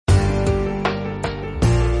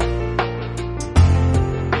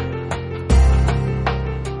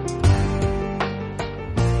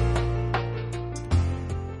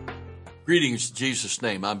Greetings in Jesus'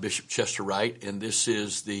 name. I'm Bishop Chester Wright, and this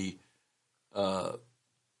is the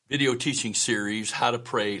video teaching series, How to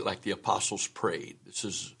Pray Like the Apostles Prayed. This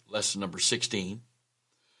is lesson number 16.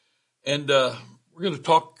 And we're going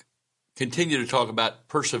to continue to talk about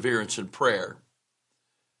perseverance in prayer.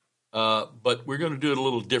 But we're going to do it a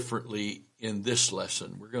little differently in this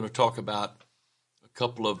lesson. We're going to talk about a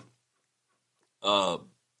couple of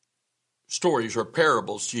stories or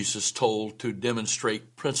parables Jesus told to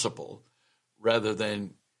demonstrate principle rather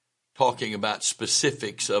than talking about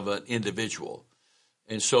specifics of an individual.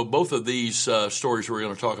 And so both of these stories we're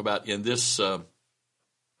going to talk about in this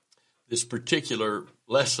particular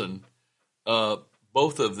lesson,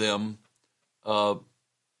 both of them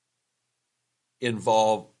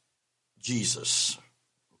involve Jesus,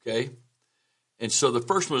 okay? And so the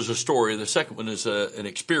first one is a story. The second one is an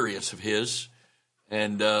experience of his.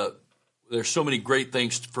 And there's so many great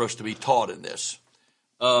things for us to be taught in this.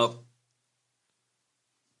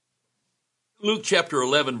 Luke chapter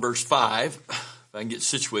 11, verse 5, if I can get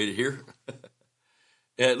situated here.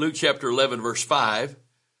 At Luke chapter 11, verse 5,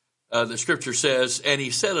 the scripture says, "And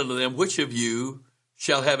he said unto them, which of you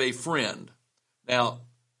shall have a friend?" Now,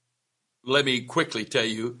 let me quickly tell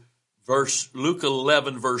you, Luke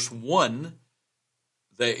 11, verse 1,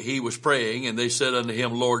 that he was praying, and they said unto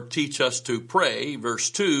him, "Lord, teach us to pray."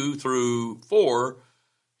 Verse 2 through 4,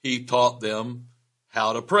 he taught them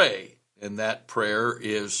how to pray. And that prayer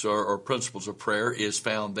is, or principles of prayer, is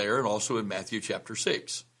found there and also in Matthew chapter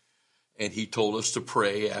 6. And he told us to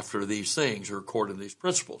pray after these things or according to these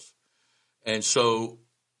principles. And so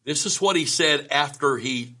this is what he said after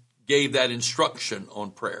he gave that instruction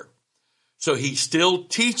on prayer. So he's still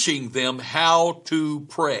teaching them how to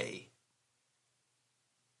pray.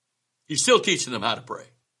 He's still teaching them how to pray.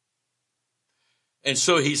 And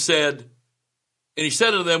so he said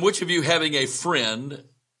unto them, "Which of you having a friend,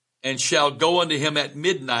 and shall go unto him at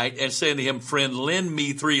midnight, and say unto him, Friend, lend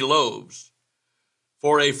me 3 loaves.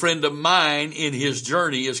 For a friend of mine in his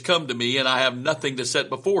journey is come to me, and I have nothing to set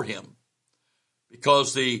before him."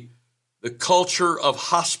 Because the culture of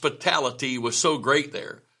hospitality was so great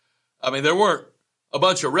there. I mean, there weren't a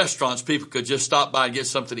bunch of restaurants people could just stop by and get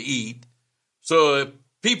something to eat. So if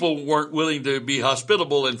people weren't willing to be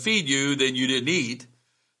hospitable and feed you, then you didn't eat.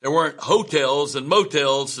 There weren't hotels and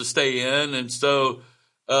motels to stay in, and so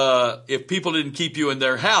if people didn't keep you in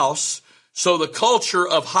their house, so the culture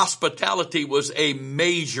of hospitality was a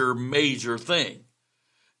major, major thing.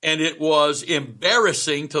 And it was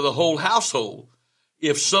embarrassing to the whole household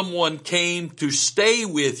if someone came to stay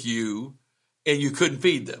with you and you couldn't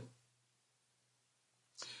feed them.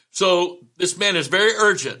 So this man is very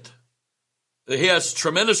urgent. He has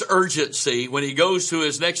tremendous urgency when he goes to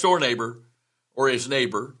his next door neighbor or his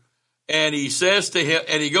neighbor, and he says to him,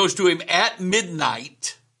 and he goes to him at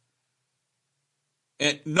midnight,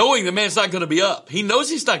 and knowing the man's not going to be up. He knows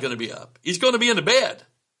he's not going to be up. He's going to be in the bed.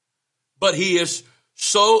 But he has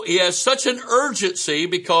such an urgency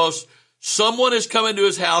because someone is coming to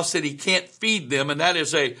his house that he can't feed them, and that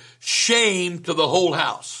is a shame to the whole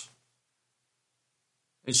house.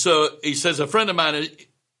 And so he says, "A friend of mine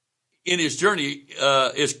in his journey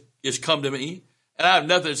is come to me, and I have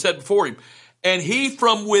nothing to set before him. And he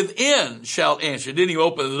from within shall answer." Didn't even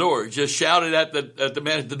open the door. He just shouted at the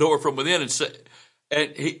man at the door from within and said,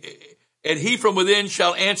 and he from within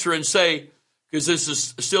shall answer and say, because this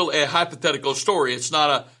is still a hypothetical story, it's not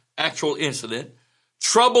an actual incident,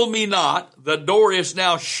 "Trouble me not, the door is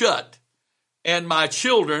now shut, and my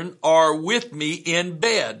children are with me in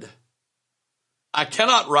bed. I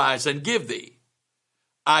cannot rise and give thee.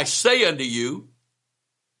 I say unto you,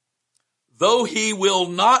 though he will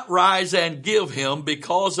not rise and give him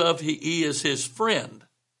because of he is his friend,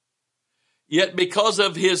 yet because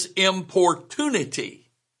of his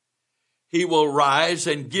importunity, he will rise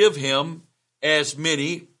and give him as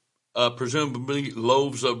many, presumably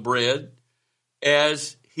loaves of bread,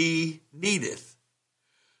 as he needeth."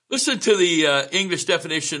 Listen to the English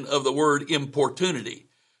definition of the word importunity.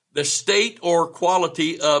 The state or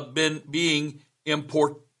quality of being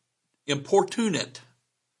importunate.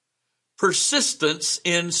 Persistence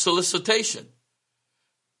in solicitation.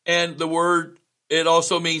 And the word, it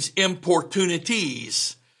also means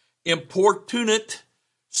importunities. Importunate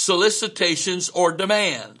solicitations or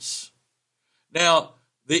demands. Now,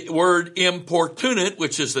 the word importunate,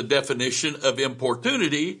 which is the definition of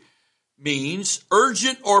importunity, means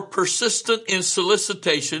urgent or persistent in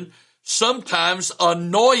solicitation, sometimes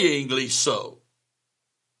annoyingly so.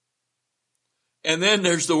 And then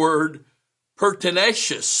there's the word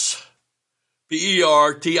pertinacious.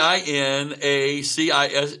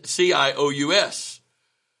 Pertinacious.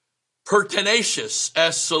 Pertinacious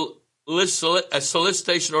as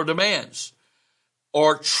solicitation or demands,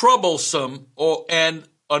 or troublesome and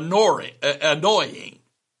annoying.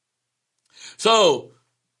 So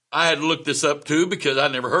I had to look this up too because I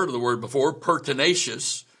never heard of the word before,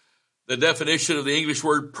 pertinacious. The definition of the English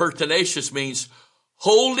word pertinacious means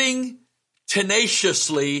holding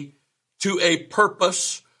tenaciously to a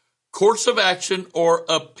purpose, course of action, or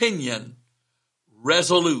opinion,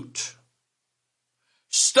 resolute,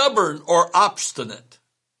 stubborn or obstinate,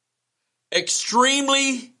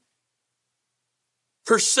 extremely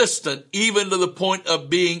persistent, even to the point of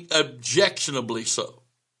being objectionably so.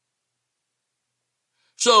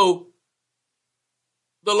 So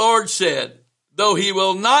the Lord said, though he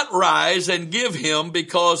will not rise and give him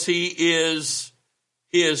because he is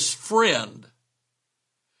his friend,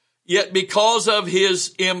 yet because of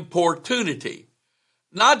his importunity,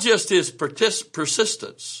 not just his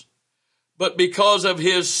persistence, but because of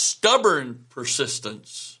his stubborn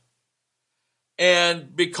persistence,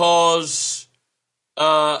 and because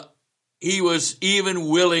he was even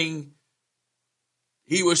willing,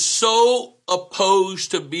 he was so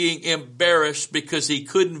opposed to being embarrassed because he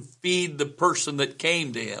couldn't feed the person that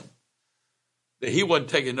came to him that he wasn't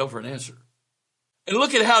taking no for an answer. And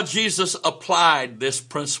look at how Jesus applied this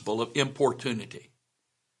principle of importunity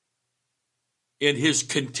in his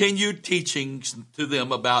continued teachings to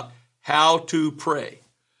them about how to pray.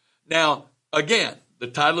 Now, again, the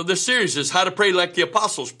title of this series is How to Pray Like the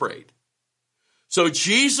Apostles Prayed. So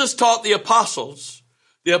Jesus taught the apostles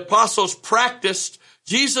practiced,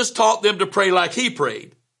 Jesus taught them to pray like he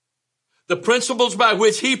prayed. The principles by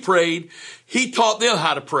which he prayed, he taught them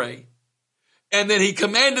how to pray. And then he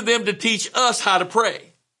commanded them to teach us how to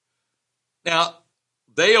pray. Now,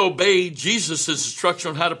 they obeyed Jesus' instruction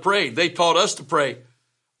on how to pray. They taught us to pray.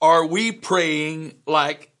 Are we praying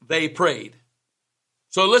like they prayed?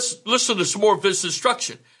 So let's listen to some more of his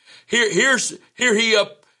instruction.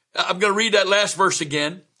 I'm going to read that last verse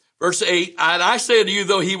again. Verse 8, and I say to you,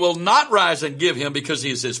 though he will not rise and give him because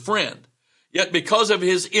he is his friend, yet because of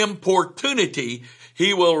his importunity,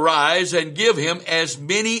 he will rise and give him as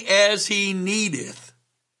many as he needeth.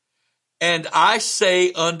 And I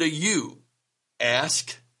say unto you,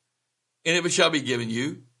 ask, and it shall be given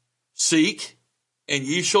you. Seek, and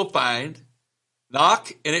ye shall find.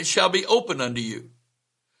 Knock, and it shall be opened unto you.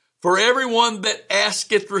 For everyone that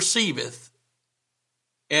asketh receiveth.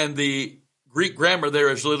 And the Greek grammar there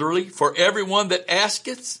is literally, for everyone that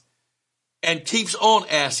asketh and keeps on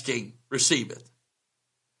asking receiveth.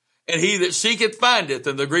 And he that seeketh findeth.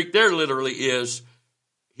 And the Greek there literally is,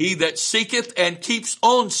 he that seeketh and keeps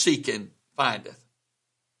on seeking findeth.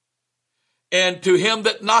 And to him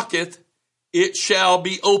that knocketh, it shall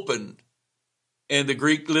be opened. And the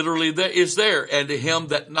Greek literally is there. And to him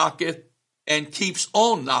that knocketh and keeps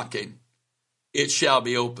on knocking, it shall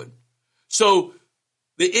be opened. So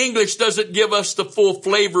the English doesn't give us the full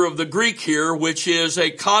flavor of the Greek here, which is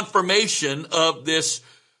a confirmation of this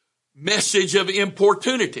message of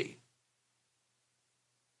importunity.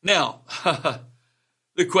 Now,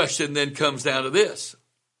 the question then comes down to this.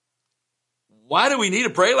 Why do we need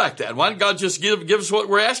to pray like that? Why didn't God just give us what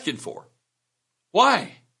we're asking for?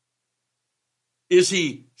 Why? Is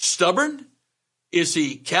he stubborn? Is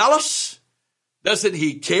he callous? Doesn't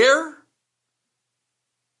he care?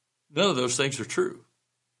 None of those things are true.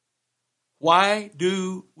 Why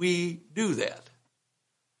do we do that?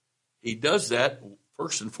 He does that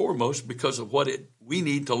first and foremost because of what we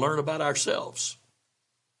need to learn about ourselves.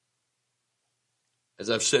 As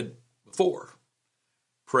I've said before,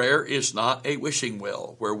 prayer is not a wishing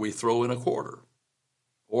well where we throw in a quarter.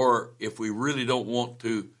 Or if we really don't want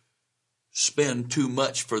to spend too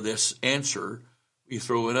much for this answer, we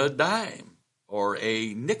throw in a dime or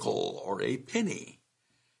a nickel or a penny.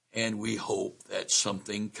 And we hope that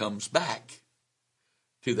something comes back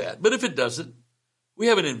to that. But if it doesn't, we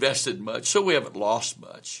haven't invested much, so we haven't lost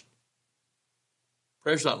much.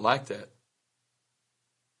 Prayer's not like that.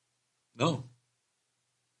 No.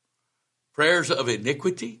 Prayers of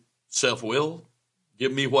iniquity, self-will,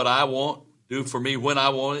 give me what I want, do for me when I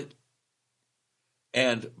want it,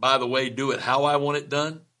 and by the way, do it how I want it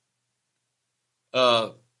done.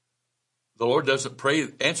 The Lord doesn't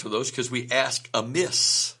answer those because we ask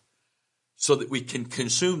amiss, so that we can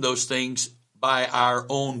consume those things by our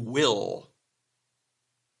own will,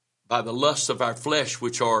 by the lusts of our flesh,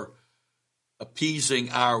 which are appeasing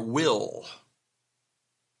our will.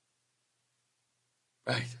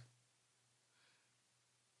 Right?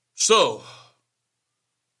 So,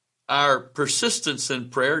 our persistence in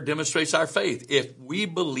prayer demonstrates our faith. If we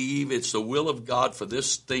believe it's the will of God for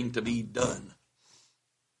this thing to be done,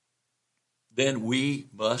 then we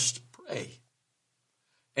must pray.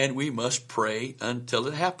 and we must pray until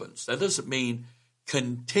it happens. That doesn't mean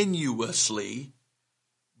continuously,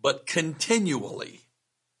 but continually.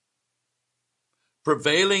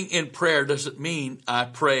 Prevailing in prayer doesn't mean I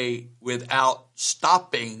pray without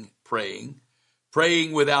stopping praying.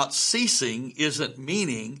 Praying without ceasing isn't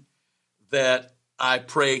meaning that I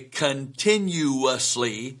pray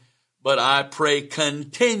continuously, but I pray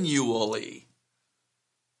continually.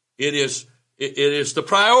 It is the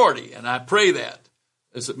priority, and I pray that.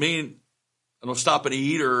 Does it mean I don't stop and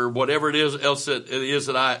eat or whatever it is else that it is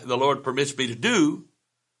that the Lord permits me to do?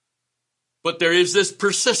 But there is this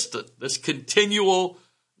persistent, this continual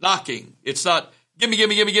knocking. It's not, gimme,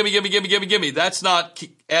 gimme, gimme, gimme, gimme, gimme, gimme, gimme. That's not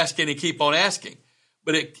asking and keep on asking.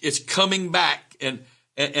 But it's coming back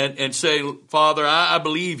and saying, Father, I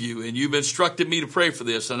believe you, and you've instructed me to pray for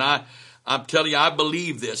this, and I'm telling you, I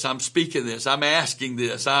believe this. I'm speaking this. I'm asking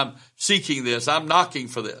this. I'm seeking this. I'm knocking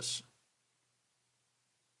for this.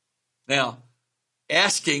 Now,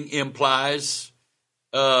 asking implies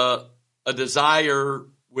a desire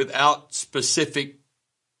without specific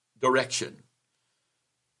direction.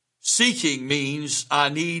 Seeking means I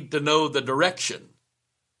need to know the direction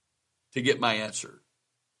to get my answer.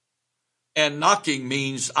 And knocking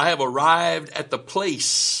means I have arrived at the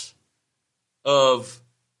place of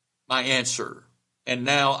my answer. And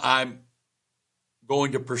now I'm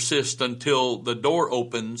going to persist until the door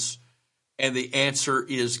opens and the answer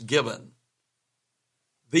is given.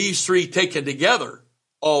 These three taken together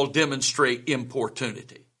all demonstrate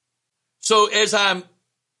importunity. So as I'm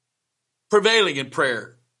prevailing in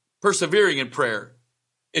prayer, persevering in prayer,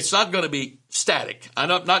 it's not going to be static.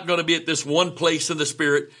 I'm not going to be at this one place in the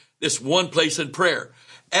Spirit, this one place in prayer.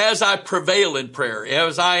 As I prevail in prayer,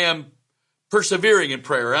 as I am persevering in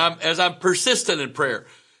prayer, as I'm persistent in prayer,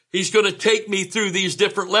 He's going to take me through these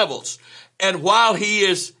different levels. And while He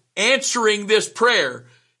is answering this prayer,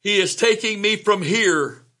 He is taking me from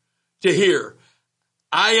here to here.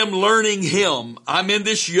 I am learning Him. I'm in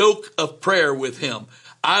this yoke of prayer with Him.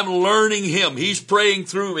 I'm learning Him. He's praying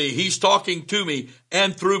through me. He's talking to me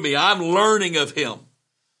and through me. I'm learning of Him.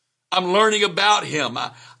 I'm learning about Him.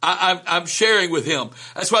 I'm sharing with Him.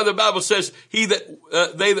 That's why the Bible says, they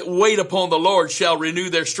that wait upon the Lord shall renew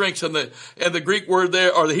their strength. And the Greek word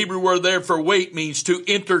there, or the Hebrew word there for wait, means to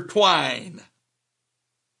intertwine.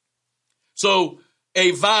 So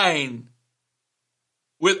a vine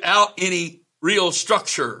without any real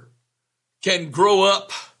structure can grow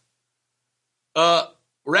up,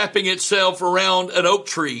 wrapping itself around an oak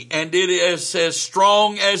tree, and it is as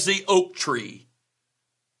strong as the oak tree.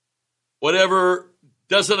 Whatever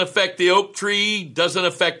doesn't affect the oak tree doesn't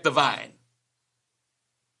affect the vine.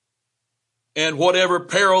 And whatever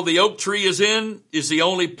peril the oak tree is in is the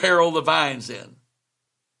only peril the vine's in.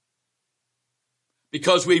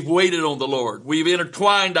 Because we've waited on the Lord. We've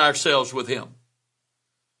intertwined ourselves with Him.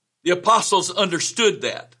 The apostles understood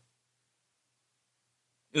that.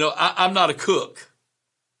 You know, I'm not a cook,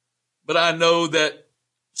 but I know that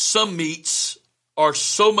some meats are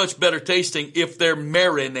so much better tasting if they're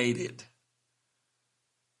marinated.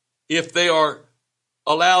 If they are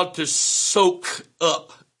allowed to soak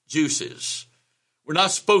up juices. We're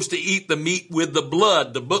not supposed to eat the meat with the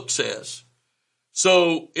blood, the book says.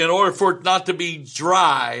 So in order for it not to be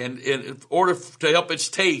dry and in order to help its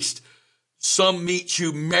taste, some meats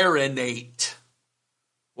you marinate.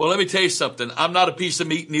 Well, let me tell you something. I'm not a piece of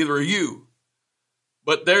meat, neither are you.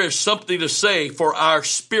 But there is something to say for our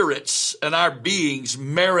spirits and our beings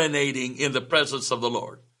marinating in the presence of the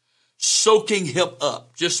Lord. Soaking Him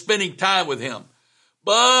up, just spending time with Him.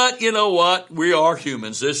 But you know what? We are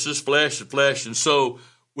humans. This is flesh and flesh. And so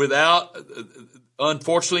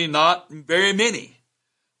unfortunately, not very many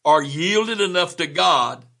are yielded enough to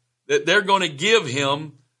God that they're going to give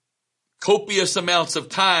Him copious amounts of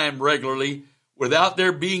time regularly without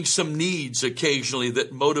there being some needs occasionally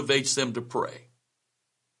that motivates them to pray.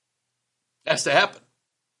 Has to happen.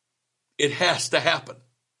 It has to happen.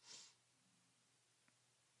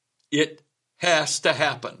 It has to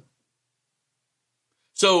happen.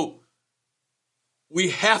 So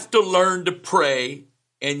we have to learn to pray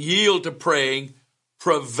and yield to praying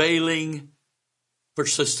prevailing,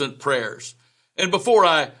 persistent prayers. And before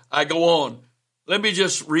I go on, let me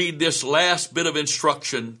just read this last bit of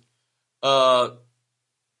instruction of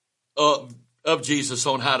Jesus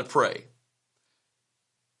on how to pray.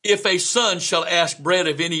 If a son shall ask bread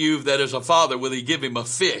of any of you that is a father, will he give him a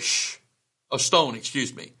stone?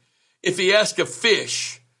 If he ask a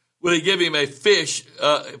fish, will he give him a fish?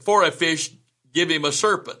 For a fish, give him a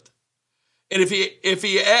serpent. And if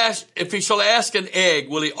he shall ask an egg,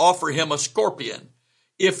 will he offer him a scorpion?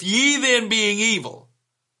 If ye then being evil,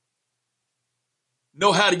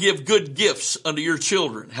 know how to give good gifts unto your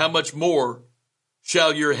children, how much more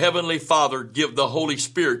shall your heavenly Father give the Holy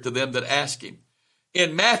Spirit to them that ask him?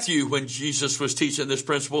 In Matthew, when Jesus was teaching this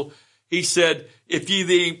principle, he said, if ye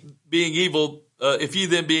then being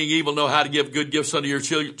evil know how to give good gifts unto your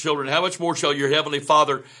children, how much more shall your heavenly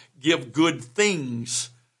Father give good things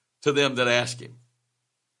to them that ask him?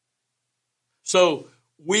 So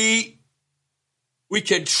we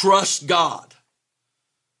can trust God.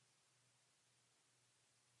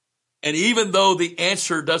 And even though the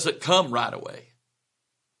answer doesn't come right away,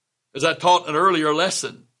 as I taught in an earlier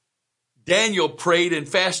lesson, Daniel prayed and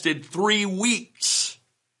fasted 3 weeks.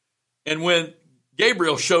 And when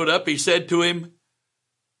Gabriel showed up, he said to him,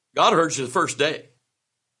 God heard you the first day,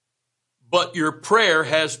 but your prayer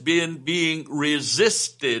has been being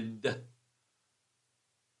resisted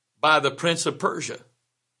by the prince of Persia.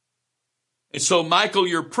 And so, Michael,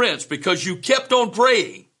 your prince, because you kept on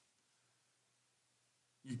praying,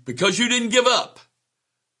 because you didn't give up,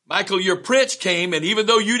 Michael, your prince came, and even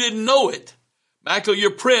though you didn't know it, Michael,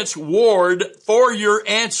 your prince warred for your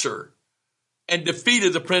answer and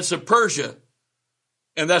defeated the prince of Persia.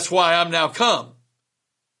 And that's why I'm now come.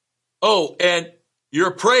 Oh, and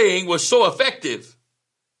your praying was so effective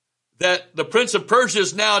that the prince of Persia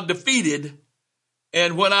is now defeated.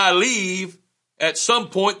 And when I leave, at some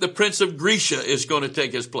point, the prince of Grecia is going to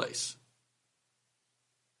take his place.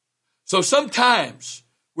 So sometimes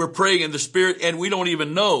we're praying in the Spirit, and we don't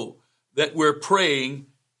even know that we're praying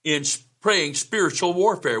spiritual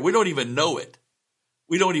warfare. We don't even know it.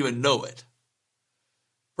 We don't even know it.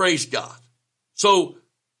 Praise God. So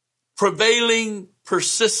prevailing,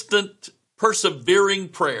 persistent, persevering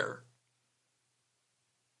prayer,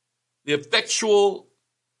 the effectual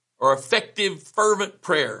or effective, fervent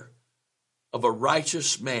prayer of a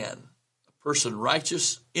righteous man, a person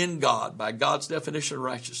righteous in God, by God's definition of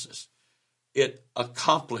righteousness, it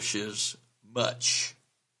accomplishes much.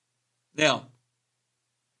 Now,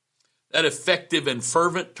 that effective and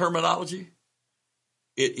fervent terminology,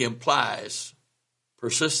 it implies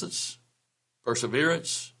persistence,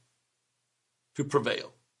 perseverance, to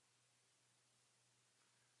prevail.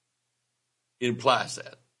 It implies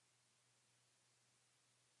that.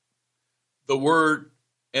 The word,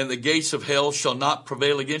 and the gates of hell shall not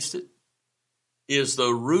prevail against it, is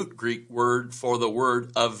the root Greek word for the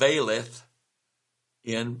word availeth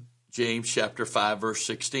in James chapter 5, verse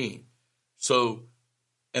 16. So,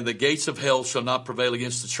 and the gates of hell shall not prevail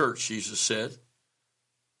against the church, Jesus said.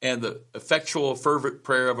 And the effectual, fervent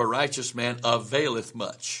prayer of a righteous man availeth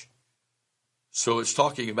much. So it's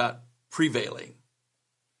talking about prevailing.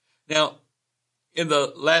 Now, in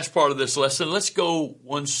the last part of this lesson, let's go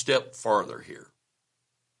one step farther here.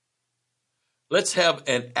 Let's have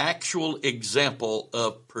an actual example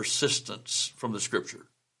of persistence from the scripture.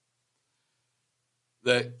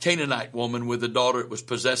 The Canaanite woman with the daughter that was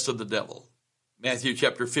possessed of the devil. Matthew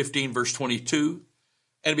chapter 15, verse 22.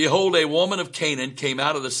 And behold, a woman of Canaan came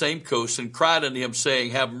out of the same coast and cried unto him,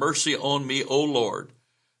 saying, Have mercy on me, O Lord,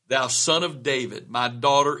 thou son of David. My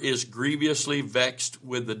daughter is grievously vexed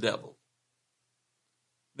with the devil.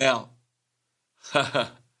 Now,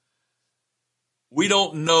 we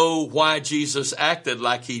don't know why Jesus acted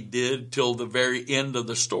like he did till the very end of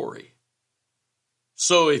the story.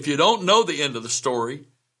 So if you don't know the end of the story,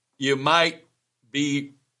 you might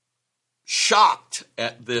be shocked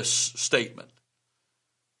at this statement.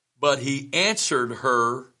 But he answered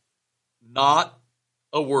her not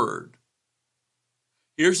a word.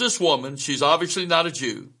 Here's this woman. She's obviously not a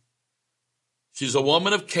Jew. She's a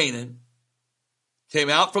woman of Canaan. Came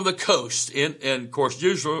out from the coast. And of course,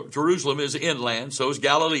 Jerusalem is inland, so is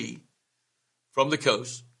Galilee from the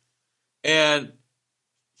coast. And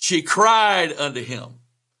she cried unto him,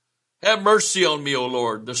 Have mercy on me, O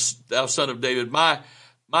Lord, thou son of David.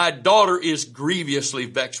 My daughter is grievously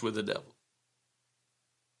vexed with the devil.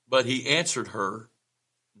 But he answered her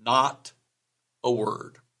not a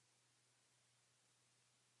word.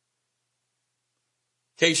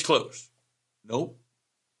 Case closed. Nope,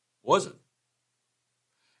 wasn't.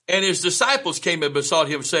 And his disciples came and besought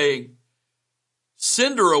him, saying,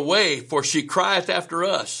 Send her away, for she crieth after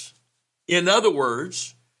us. In other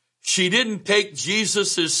words, she didn't take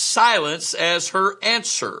Jesus' silence as her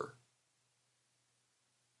answer.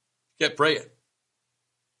 Kept praying.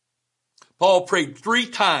 Paul prayed 3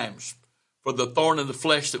 times for the thorn in the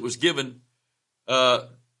flesh that was given to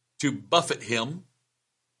buffet him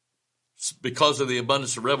because of the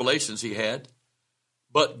abundance of revelations he had.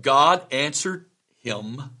 But God answered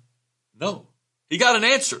him no. He got an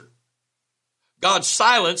answer. God's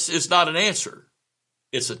silence is not an answer.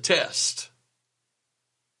 It's a test.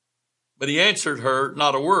 But he answered her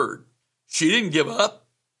not a word. She didn't give up.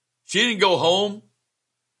 She didn't go home.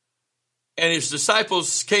 And his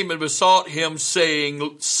disciples came and besought him,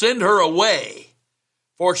 saying, send her away,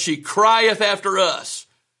 for she crieth after us.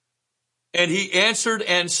 And he answered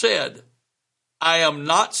and said, I am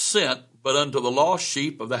not sent but unto the lost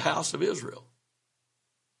sheep of the house of Israel.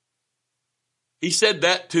 He said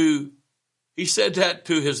that to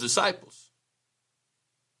his disciples.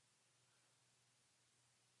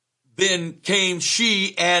 Then came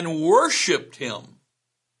she and worshiped him,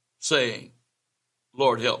 saying,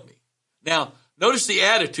 Lord, help me. Now, notice the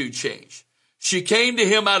attitude change. She came to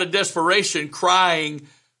him out of desperation, crying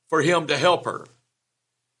for him to help her.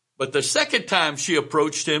 But the second time she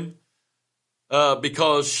approached him,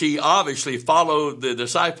 because she obviously followed the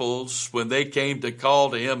disciples when they came to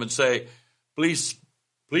call to him and say, please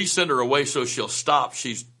send her away so she'll stop.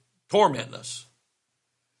 She's tormenting us.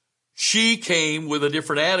 She came with a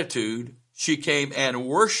different attitude. She came and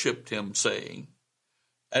worshiped him, saying,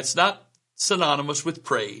 that's not synonymous with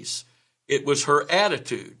praise. It was her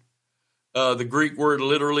attitude. The Greek word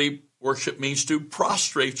literally worship means to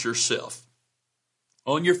prostrate yourself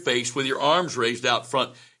on your face with your arms raised out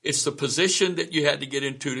front. It's the position that you had to get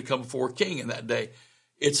into to come before king in that day.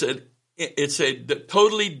 It's a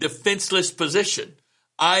totally defenseless position.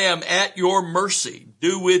 I am at your mercy.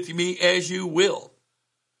 Do with me as you will.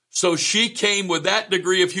 So she came with that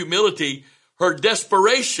degree of humility. Her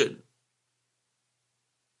desperation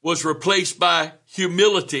was replaced by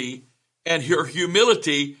humility, and her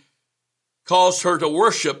humility caused her to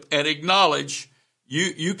worship and acknowledge,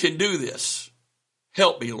 you can do this.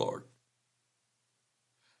 Help me, Lord.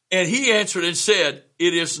 And he answered and said,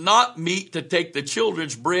 it is not meet to take the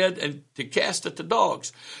children's bread and to cast it to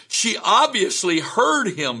dogs. She obviously heard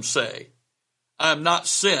him say, I am not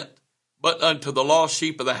sent but unto the lost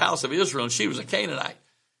sheep of the house of Israel. And she was a Canaanite.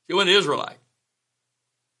 She wasn't an Israelite.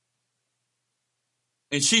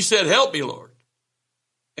 And she said, help me, Lord.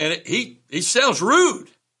 And he sounds rude.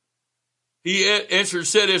 He answered and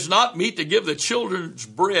said, it's not meet to give the children's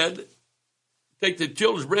bread, take the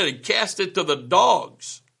children's bread and cast it to the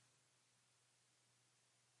dogs.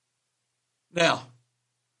 Now,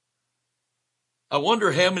 I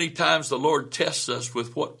wonder how many times the Lord tests us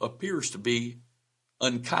with what appears to be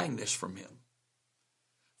unkindness from him.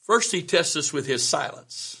 First, he tests us with his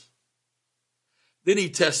silence. Then he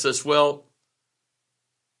tests us, well,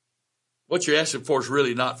 what you're asking for is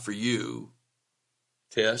really not for you,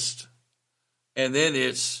 test. And then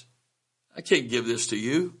it's, I can't give this to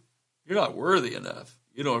you. You're not worthy enough.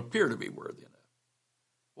 You don't appear to be worthy enough.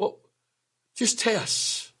 Well, just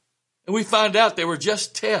tests. And we find out they were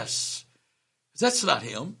just tests. That's not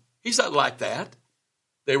him. He's not like that.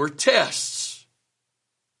 They were tests.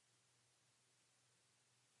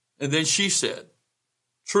 And then she said,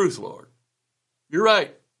 truth, Lord. You're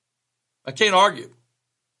right. I can't argue.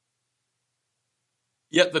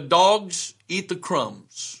 Yet the dogs eat the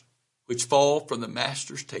crumbs which fall from the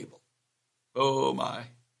master's table. Oh my.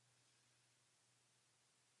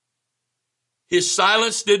 His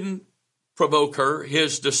silence didn't provoke her.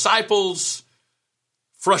 His disciples'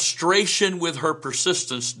 frustration with her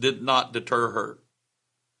persistence did not deter her.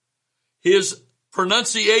 His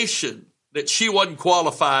pronunciation that she wasn't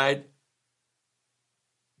qualified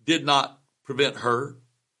did not prevent her.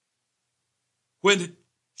 When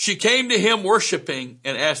she came to him worshiping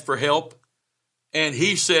and asked for help, and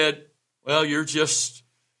he said, well, you're just,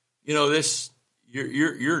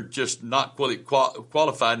 you're just not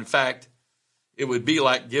qualified. In fact, it would be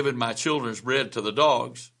like giving my children's bread to the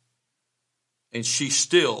dogs. And she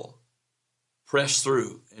still pressed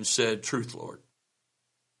through and said, truth, Lord.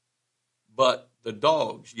 But the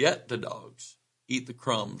dogs eat the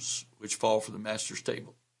crumbs which fall from the master's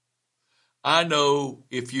table. I know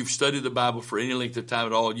if you've studied the Bible for any length of time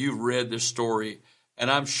at all, you've read this story, and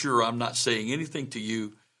I'm sure I'm not saying anything to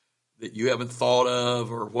you that you haven't thought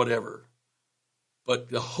of or whatever. But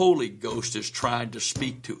the Holy Ghost is trying to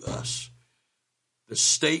speak to us. The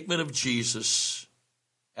statement of Jesus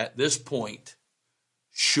at this point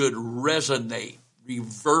should resonate,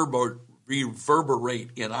 reverberate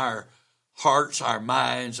in our hearts, our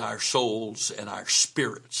minds, our souls, and our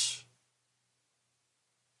spirits.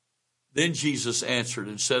 Then Jesus answered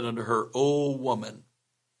and said unto her, O woman,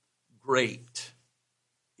 great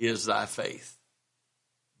is thy faith.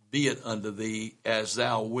 Be it unto thee as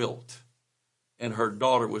thou wilt. And her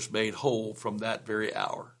daughter was made whole from that very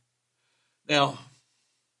hour. Now,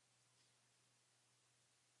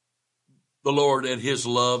 the Lord and his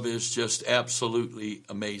love is just absolutely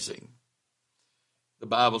amazing. The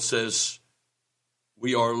Bible says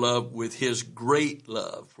we are loved with his great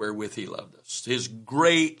love wherewith he loved us. His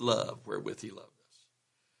great love wherewith he loved us.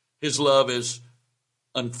 His love is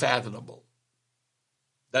unfathomable.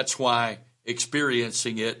 That's why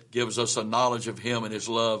experiencing it gives us a knowledge of him and his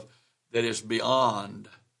love that is beyond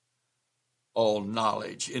all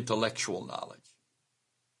knowledge, intellectual knowledge.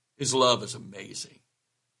 His love is amazing.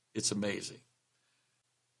 It's amazing.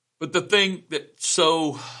 But the thing that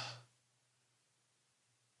so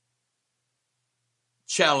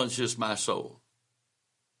challenges my soul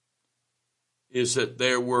is that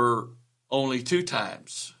there were only 2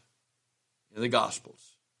 times in the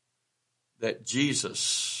Gospels that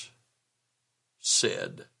Jesus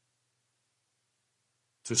said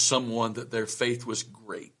to someone that their faith was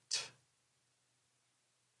great.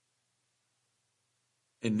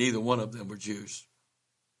 And neither one of them were Jews.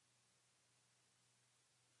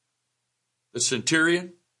 The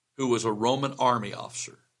centurion, who was a Roman army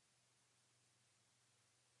officer,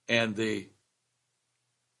 and the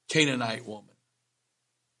Canaanite woman.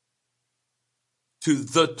 To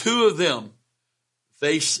the 2 of them,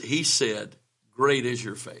 he said, "Great is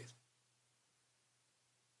your faith."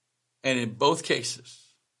 And in both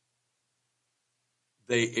cases,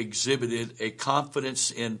 they exhibited a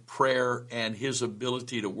confidence in prayer and his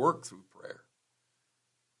ability to work through prayer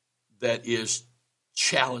that is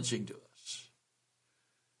challenging to us.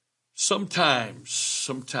 Sometimes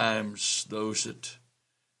those that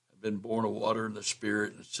have been born of water and the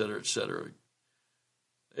Spirit, et cetera,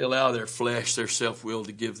 they allow their flesh, their self-will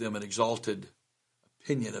to give them an exalted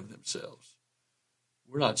opinion of themselves.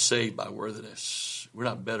 We're not saved by worthiness. We're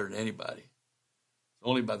not better than anybody. It's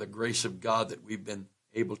only by the grace of God that we've been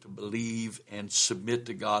able to believe and submit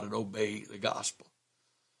to God and obey the gospel.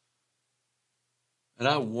 And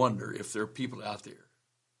I wonder if there are people out there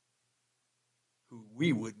who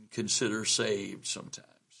we wouldn't consider saved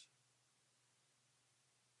sometimes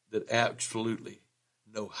that absolutely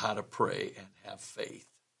know how to pray and have faith.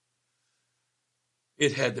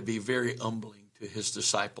 It had to be very humbling to his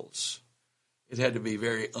disciples. It had to be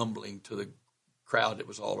very humbling to the crowd that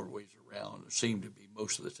was always around, or seemed to be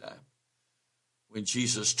most of the time, when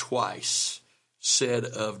Jesus twice said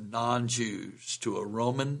of non-Jews to a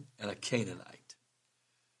Roman and a Canaanite,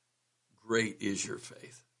 "Great is your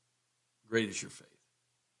faith. Great is your faith."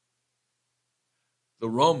 The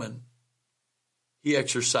Roman, he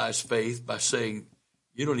exercised faith by saying,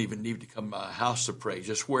 "You don't even need to come to my house to pray.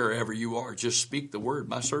 Just wherever you are, just speak the word.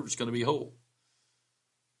 My servant's going to be whole."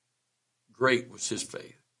 Great was his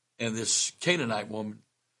faith. And this Canaanite woman,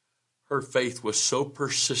 her faith was so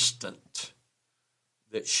persistent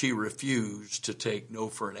that she refused to take no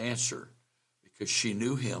for an answer, because she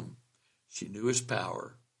knew him, she knew his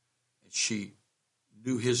power, and she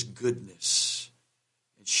knew his goodness,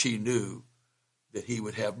 and she knew that he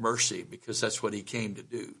would have mercy, because that's what he came to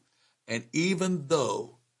do. And even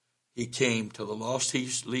though he came to the lost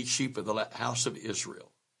sheep of the house of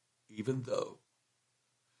Israel, even though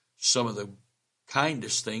some of the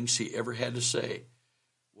kindest things he ever had to say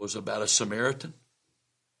was about a Samaritan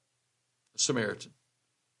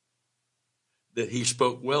that he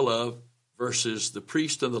spoke well of, versus the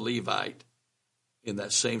priest and the Levite in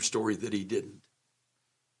that same story that he didn't.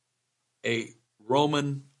 A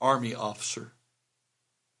Roman army officer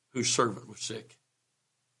whose servant was sick,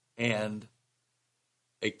 and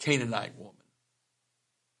a Canaanite woman.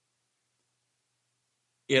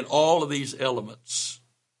 In all of these elements,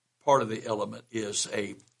 part of the element is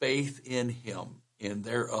a faith in him, in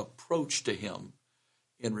their approach to him,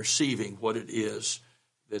 in receiving what it is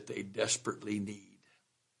that they desperately need.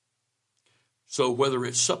 So whether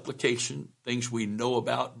it's supplication, things we know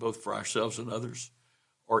about both for ourselves and others,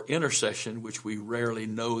 or intercession, which we rarely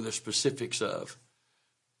know the specifics of,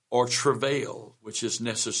 or travail, which is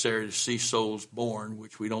necessary to see souls born,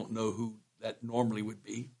 which we don't know who that normally would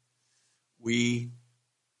be, we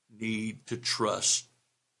need to trust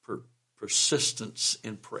persistence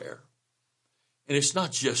in prayer. And it's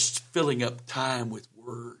not just filling up time with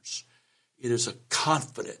words. It is a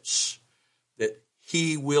confidence that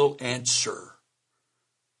he will answer.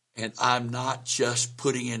 And I'm not just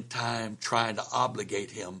putting in time trying to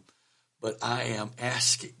obligate him, but I am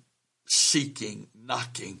asking, seeking,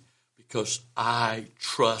 knocking, because I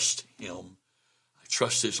trust him. I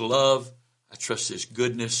trust his love. I trust his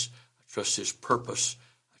goodness. I trust his purpose.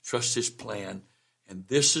 I trust his plan. And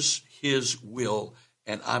this is his will,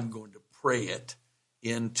 and I'm going to pray it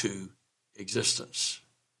into existence.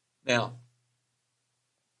 Now,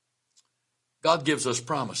 God gives us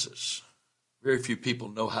promises. Very few people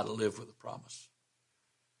know how to live with a promise.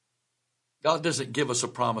 God doesn't give us a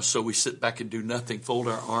promise so we sit back and do nothing, fold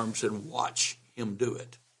our arms, and watch him do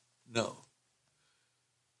it. No.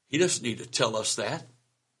 He doesn't need to tell us that.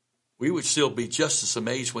 We would still be just as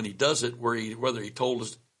amazed when he does it, whether he told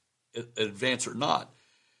us in advance or not.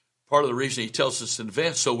 Part of the reason he tells us in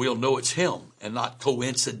advance so we'll know it's him and not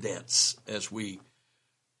coincidence as we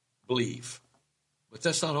believe. But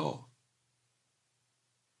that's not all.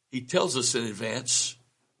 He tells us in advance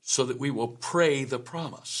so that we will pray the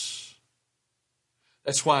promise.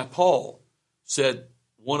 That's why Paul said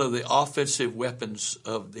one of the offensive weapons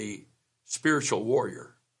of the spiritual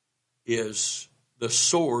warrior is the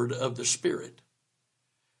sword of the Spirit.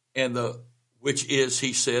 And which is,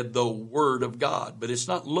 he said, the word of God. But it's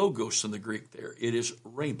not logos in the Greek there. It is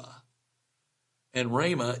rhema. And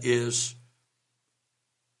rhema is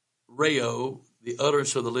reo, the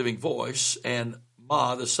utterance of the living voice, and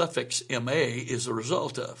ma, the suffix ma, is the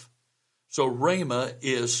result of. So rhema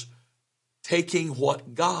is taking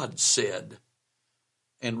what God said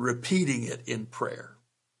and repeating it in prayer.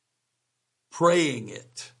 Praying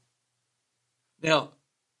it. Now,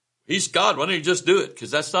 he's God. Why don't he just do it?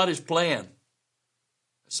 Because that's not his plan.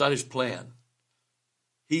 That's not his plan.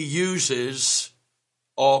 He uses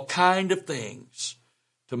all kind of things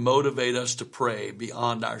to motivate us to pray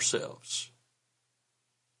beyond ourselves.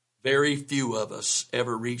 Very few of us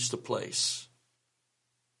ever reach the place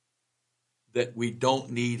that we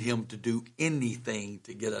don't need him to do anything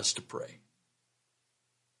to get us to pray.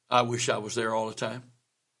 I wish I was there all the time.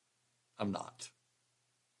 I'm not.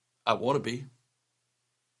 I want to be,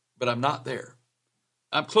 but I'm not there.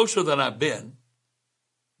 I'm closer than I've been,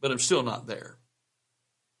 but I'm still not there.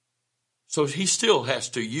 So he still has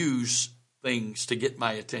to use things to get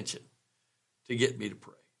my attention, to get me to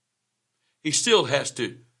pray. He still has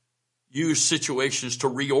to use situations to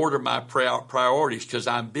reorder my priorities because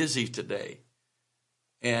I'm busy today,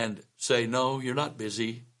 and say, no, you're not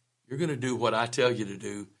busy. You're going to do what I tell you to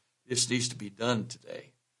do. This needs to be done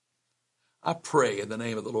today. I pray in the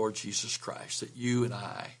name of the Lord Jesus Christ that you and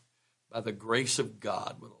I, by the grace of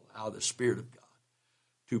God, will allow the Spirit of God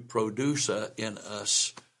to produce in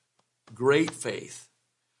us great faith,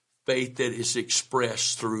 faith that is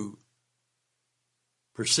expressed through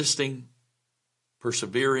persisting,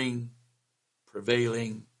 persevering,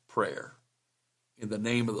 prevailing prayer. In the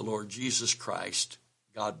name of the Lord Jesus Christ,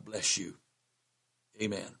 God bless you.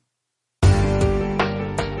 Amen.